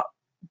overall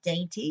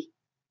dainty,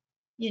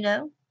 you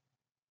know,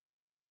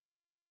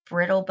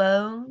 brittle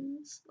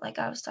bones, like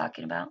I was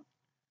talking about.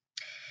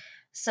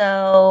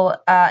 So,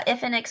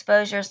 if an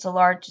exposures to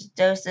large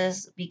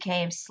doses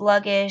became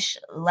sluggish,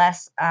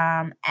 less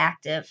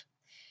active.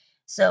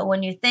 So,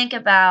 when you think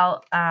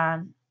about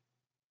our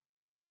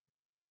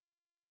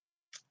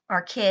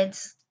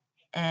kids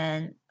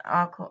and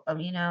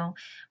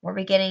we're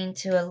beginning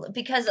to,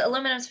 because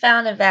aluminum is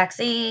found in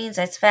vaccines,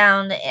 it's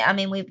found, I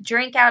mean, we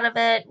drink out of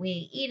it,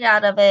 we eat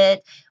out of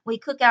it, we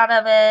cook out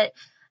of it,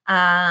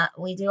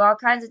 we do all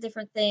kinds of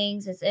different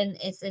things.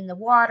 It's in the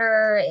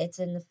water, it's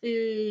in the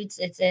foods,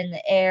 it's in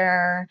the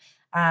air,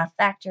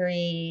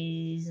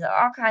 factories,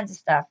 all kinds of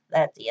stuff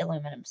that the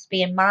aluminum's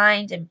being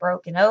mined and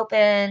broken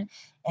open,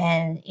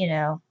 and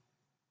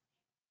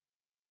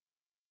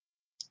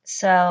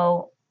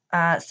so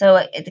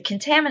the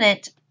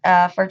contaminant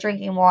for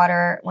drinking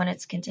water, when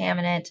it's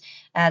contaminant,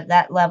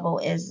 that level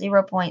is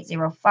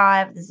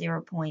 0.05 to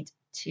 0.2.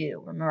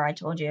 Remember, I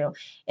told you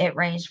it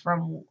ranged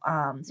from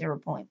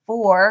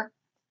 0.4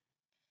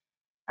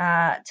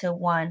 to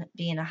 1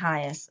 being the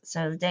highest.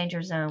 So the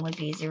danger zone would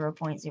be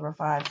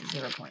 0.05 to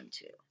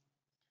 0.2.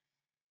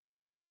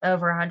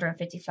 Over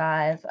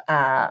 155.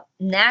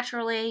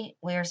 Naturally,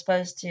 we are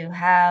supposed to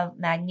have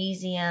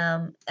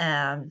magnesium,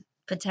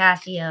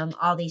 potassium,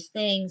 all these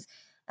things,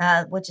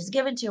 which is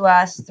given to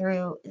us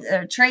through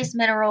trace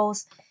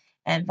minerals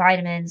and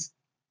vitamins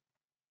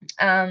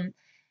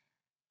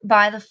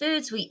by the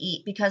foods we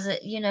eat, because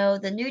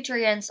the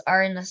nutrients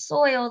are in the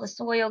soil. The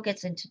soil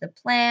gets into the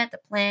plant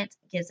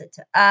gives it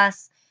to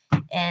us.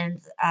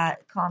 and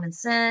common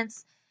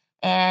sense.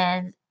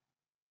 And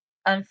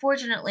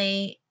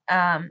unfortunately,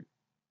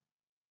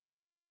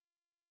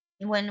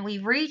 when we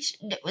reach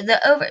the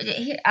over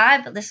here,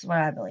 this is what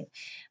I believe.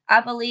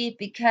 I believe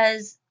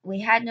because we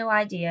had no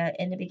idea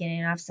in the beginning,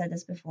 and I've said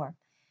this before,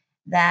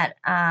 that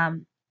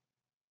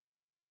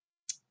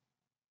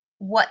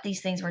what these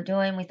things were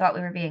doing. We thought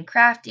we were being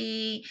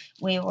crafty.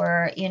 We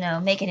were,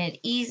 making it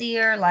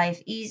easier,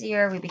 life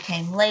easier. We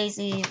became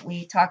lazy.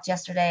 We talked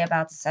yesterday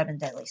about the seven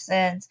deadly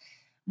sins,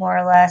 more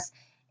or less.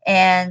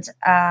 And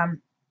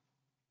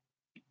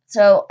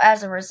so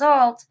as a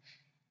result,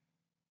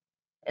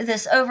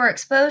 this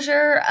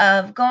overexposure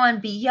of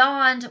going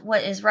beyond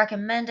what is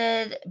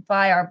recommended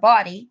by our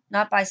body,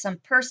 not by some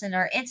person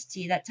or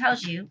entity that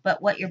tells you,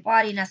 but what your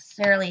body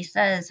necessarily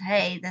says,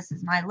 hey, this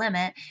is my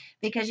limit,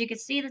 because you can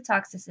see the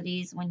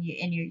toxicities when you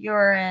in your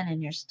urine,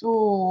 in your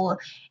stool,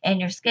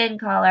 in your skin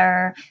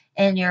color,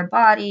 in your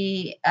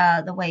body,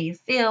 the way you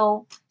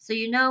feel. So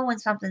you know when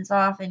something's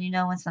off and you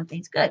know when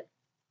something's good.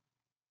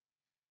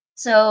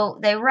 So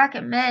they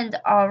recommend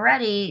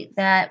already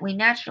that we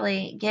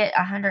naturally get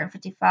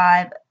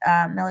 155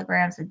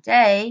 milligrams a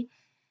day,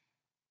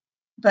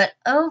 but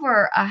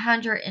over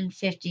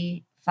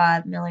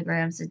 155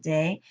 milligrams a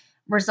day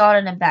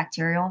resulted in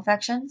bacterial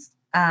infections.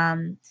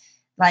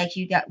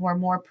 We're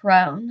more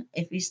prone.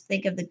 If you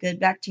think of the good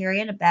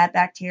bacteria and the bad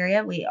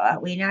bacteria, we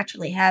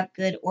naturally have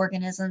good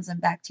organisms and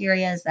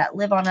bacteria that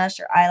live on us: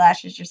 your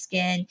eyelashes, your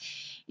skin,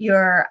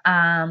 your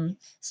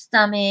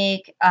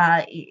stomach,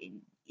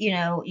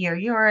 your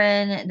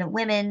urine, the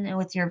women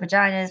with your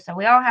vaginas. So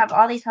we all have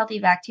all these healthy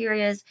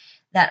bacterias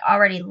that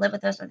already live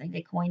with us. I think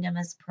they coined them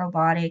as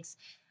probiotics.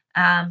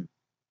 Um,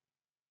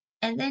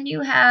 and then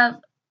you have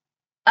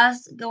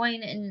us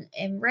going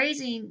and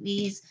raising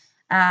these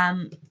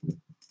um,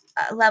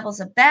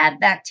 levels of bad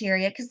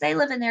bacteria because they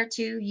live in there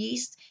too.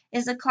 Yeast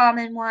is a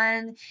common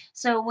one.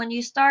 So when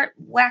you start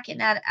whacking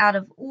that out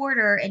of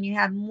order and you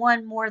have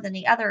one more than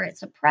the other, it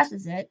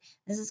suppresses it.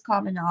 This is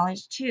common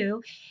knowledge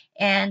too.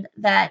 And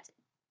that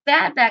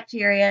bad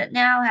bacteria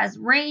now has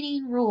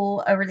reigning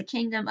rule over the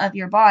kingdom of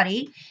your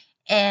body.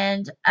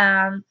 And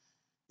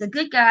the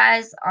good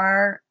guys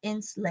are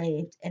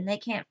enslaved and they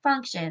can't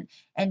function.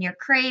 And your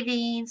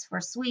cravings for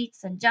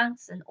sweets and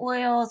junks and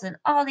oils and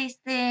all these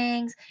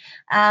things,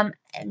 and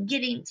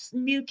getting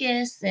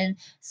mucus and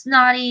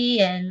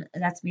snotty, and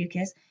that's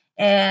mucus,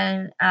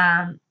 and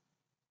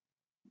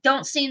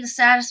don't seem to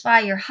satisfy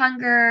your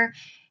hunger.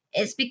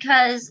 It's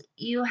because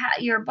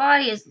your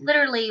body is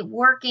literally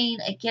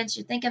working against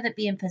you. Think of it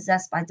being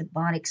possessed by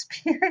demonic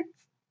spirits.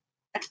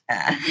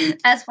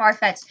 That's far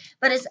fetched,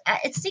 but it's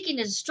seeking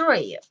to destroy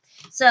you.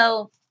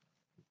 So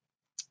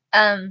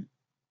um,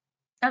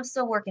 I'm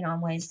still working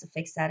on ways to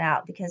fix that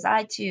out because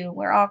I too,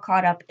 we're all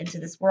caught up into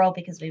this world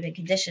because we've been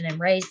conditioned and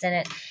raised in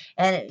it,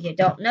 and you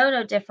don't know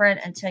no different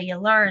until you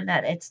learn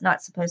that it's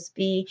not supposed to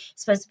be.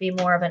 It's supposed to be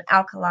more of an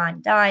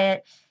alkaline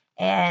diet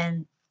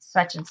and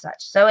such and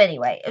such. So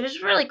anyway, it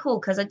was really cool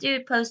because a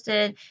dude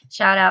posted,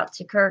 shout out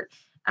to Kurt,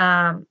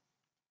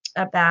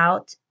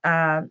 about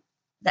the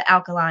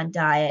alkaline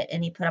diet,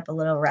 and he put up a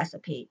little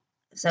recipe.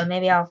 So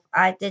maybe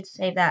I did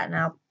save that and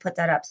I'll put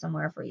that up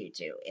somewhere for you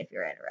too if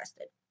you're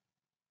interested.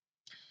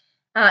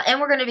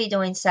 And we're going to be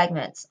doing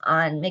segments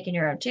on making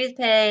your own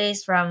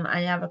toothpaste.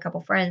 I have a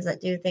couple friends that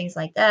do things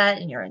like that,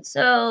 and your own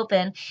soap.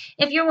 And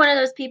if you're one of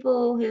those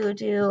people who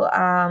do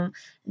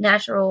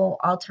natural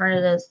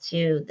alternatives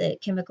to the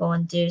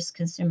chemical-induced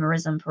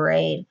consumerism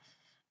parade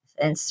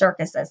and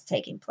circus that's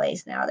taking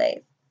place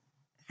nowadays,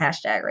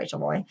 hashtag Rachel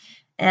Boy,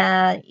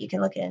 you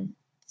can look in,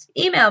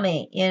 email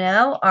me,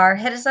 or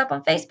hit us up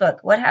on Facebook,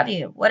 what have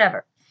you,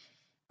 whatever.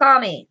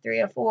 Call me,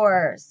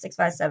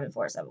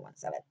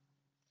 304-657-4717.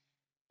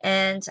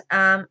 And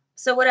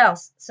so what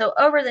else? So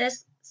over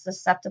this,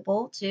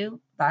 susceptible to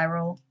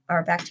viral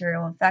or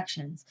bacterial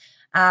infections,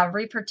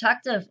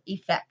 reproductive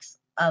effects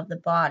of the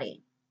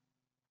body,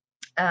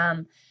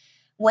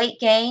 weight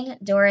gain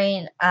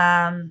during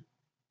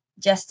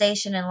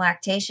gestation and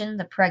lactation.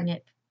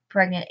 The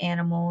pregnant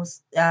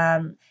animals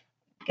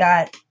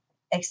got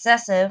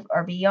excessive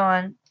or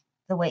beyond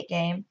the weight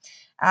gain.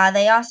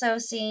 They also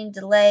seen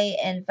delay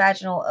in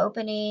vaginal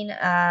opening,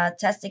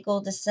 testicle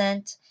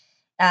descent,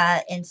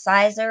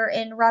 incisor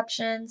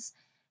eruptions.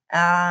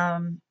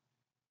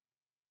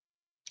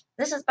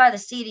 This is by the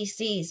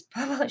CDC's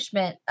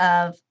publishment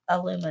of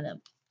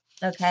aluminum.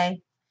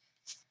 Okay,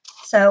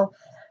 so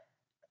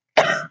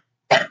I'm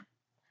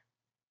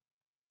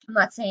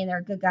not saying they're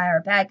a good guy or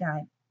a bad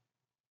guy.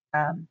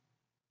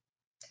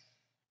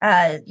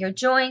 Your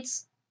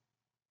joints,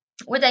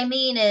 what they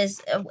mean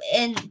is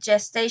in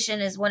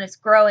gestation is when it's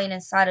growing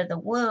inside of the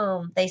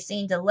womb, they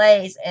seen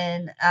delays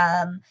in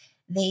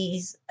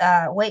these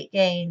weight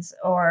gains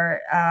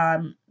or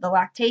the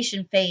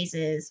lactation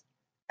phases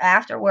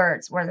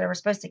afterwards where they were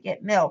supposed to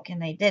get milk and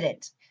they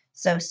didn't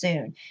so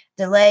soon.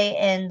 Delay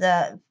in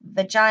the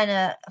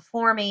vagina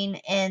forming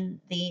in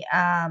the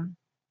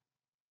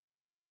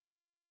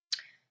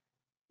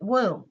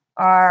womb.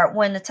 are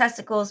when the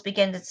testicles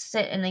begin to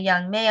sit in the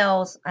young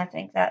males. I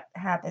think that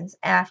happens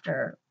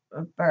after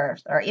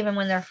birth, or even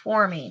when they're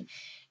forming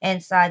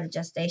inside the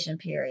gestation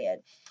period.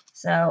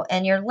 So,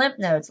 and your lymph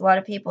nodes, a lot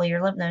of people,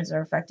 your lymph nodes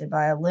are affected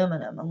by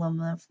aluminum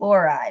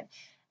fluoride.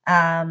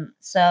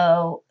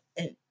 So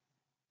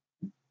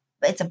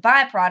it's a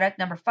byproduct,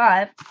 number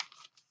 5,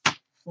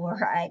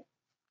 fluoride.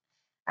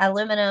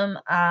 Aluminum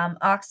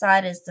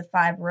oxide is the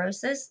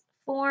fibrosis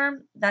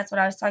form. That's what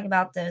I was talking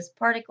about, those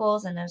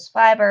particles and those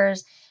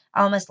fibers,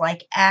 almost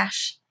like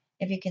ash,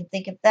 if you can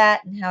think of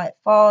that, and how it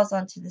falls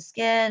onto the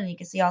skin. And you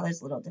can see all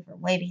those little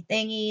different wavy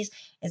thingies.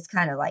 It's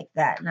kind of like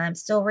that. And I'm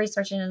still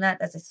researching on that.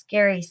 That's a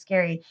scary,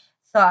 scary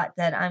thought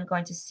that I'm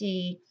going to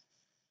see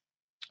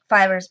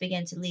fibers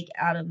begin to leak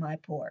out of my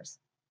pores.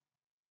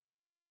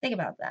 Think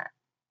about that.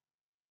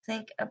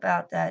 Think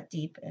about that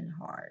deep and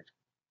hard.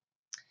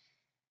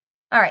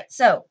 All right,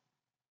 so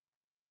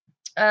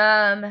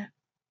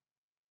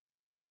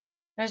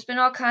there's been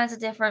all kinds of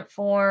different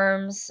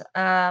forms,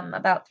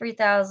 about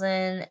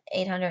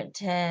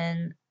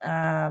 3,810.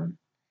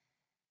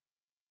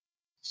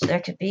 So there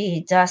could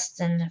be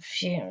dust and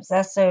fumes.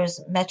 That's those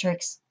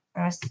metrics,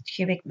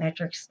 cubic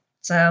metrics.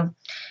 So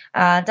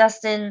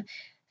dust and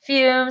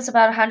fumes,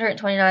 about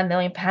 129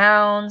 million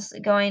pounds,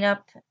 going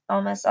up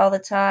almost all the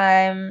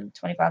time,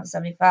 25 to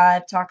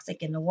 75.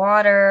 Toxic in the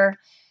water.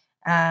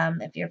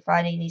 If you're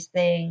finding these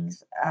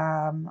things,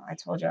 I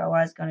told you I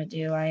was going to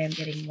do. I am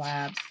getting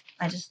labs.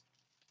 I just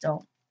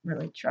don't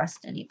really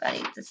trust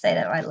anybody to say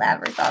that my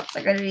lab results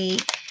are going to be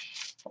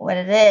what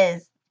it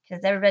is,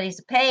 because everybody's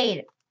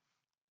paid.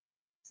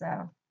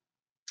 So,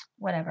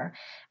 whatever.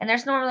 And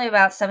there's normally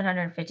about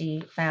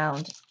 750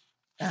 found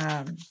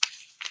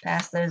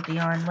past those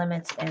beyond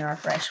limits in our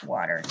fresh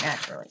water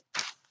naturally.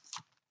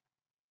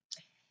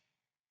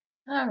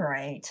 All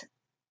right.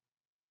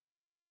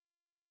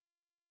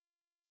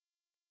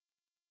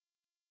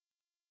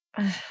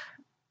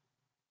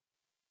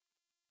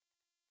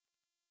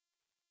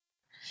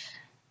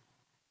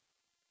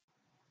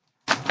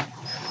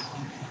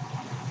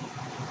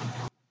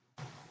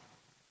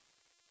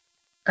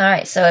 All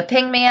right, so it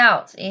pinged me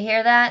out. You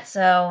hear that?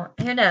 So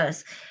who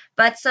knows?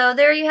 But so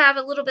there you have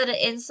a little bit of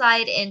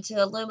insight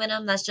into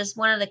aluminum. That's just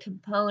one of the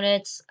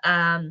components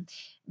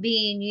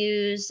being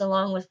used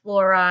along with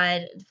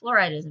fluoride.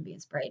 Fluoride isn't being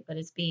sprayed, but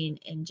it's being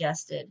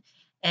ingested.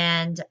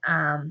 And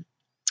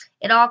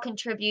it all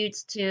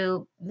contributes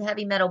to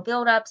heavy metal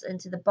buildups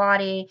into the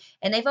body.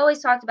 And they've always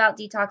talked about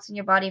detoxing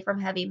your body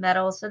from heavy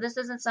metals. So this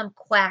isn't some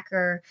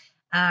quacker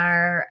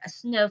or a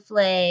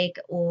snowflake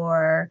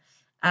or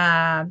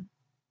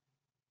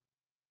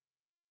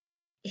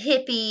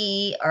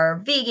hippie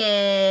or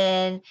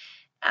vegan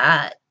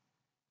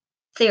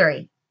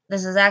theory.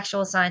 This is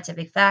actual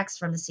scientific facts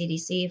from the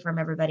CDC, from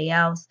everybody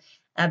else,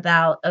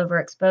 about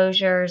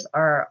overexposures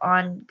or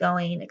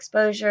ongoing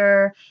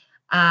exposure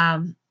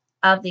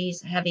of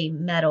these heavy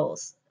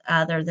metals,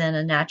 other than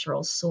a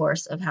natural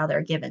source of how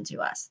they're given to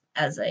us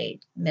as a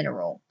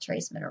mineral,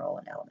 trace mineral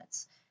and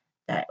elements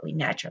that we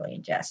naturally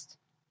ingest.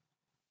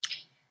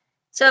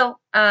 So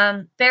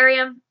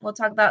barium, we'll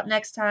talk about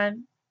next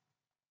time.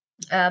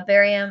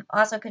 Barium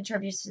also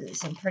contributes to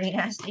some pretty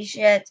nasty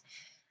shit.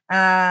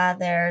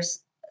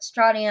 There's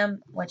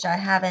strontium, which I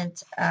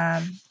haven't,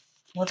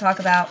 we'll talk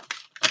about.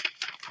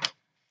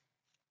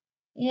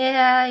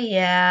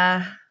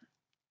 Yeah.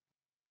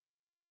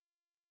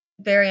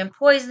 Barium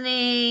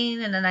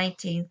poisoning in the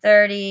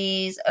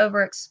 1930s,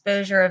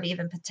 overexposure of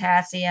even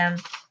potassium,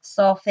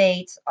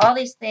 sulfates, all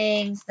these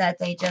things that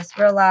they just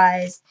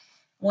realized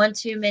one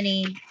too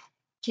many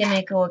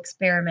chemical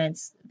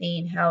experiments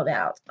being held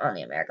out on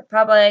the American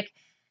public.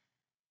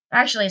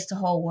 Actually, it's the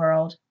whole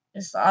world.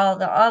 It's all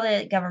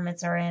the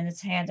governments are in.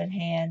 It's hand in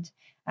hand.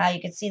 You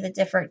can see the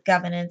different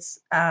governance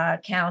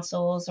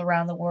councils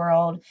around the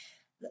world.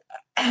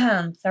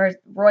 Third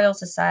Royal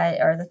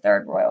Society, or the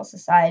Third Royal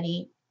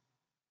Society,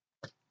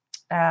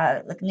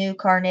 the New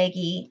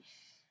Carnegie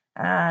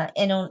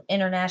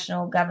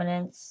International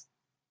Governance,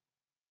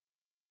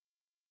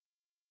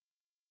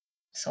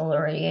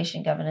 Solar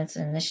Radiation Governance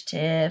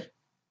Initiative.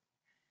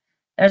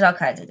 There's all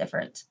kinds of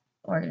different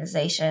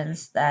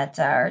organizations that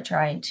are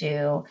trying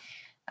to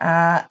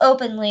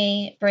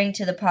openly bring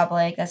to the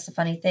public. That's the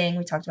funny thing.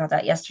 We talked about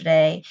that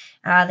yesterday.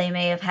 They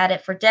may have had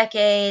it for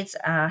decades.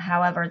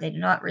 However, they do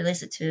not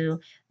release it to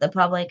the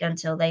public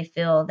until they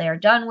feel they're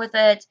done with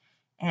it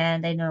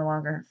and they no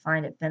longer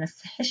find it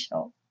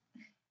beneficial,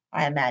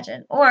 I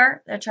imagine.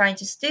 Or they're trying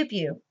to stoop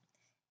you,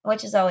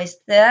 which is always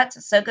that.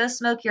 So go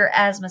smoke your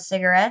asthma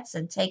cigarettes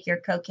and take your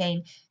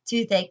cocaine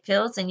toothache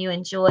pills, and you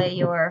enjoy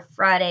your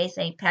Friday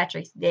St.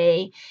 Patrick's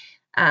Day.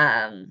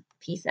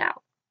 Peace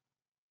out.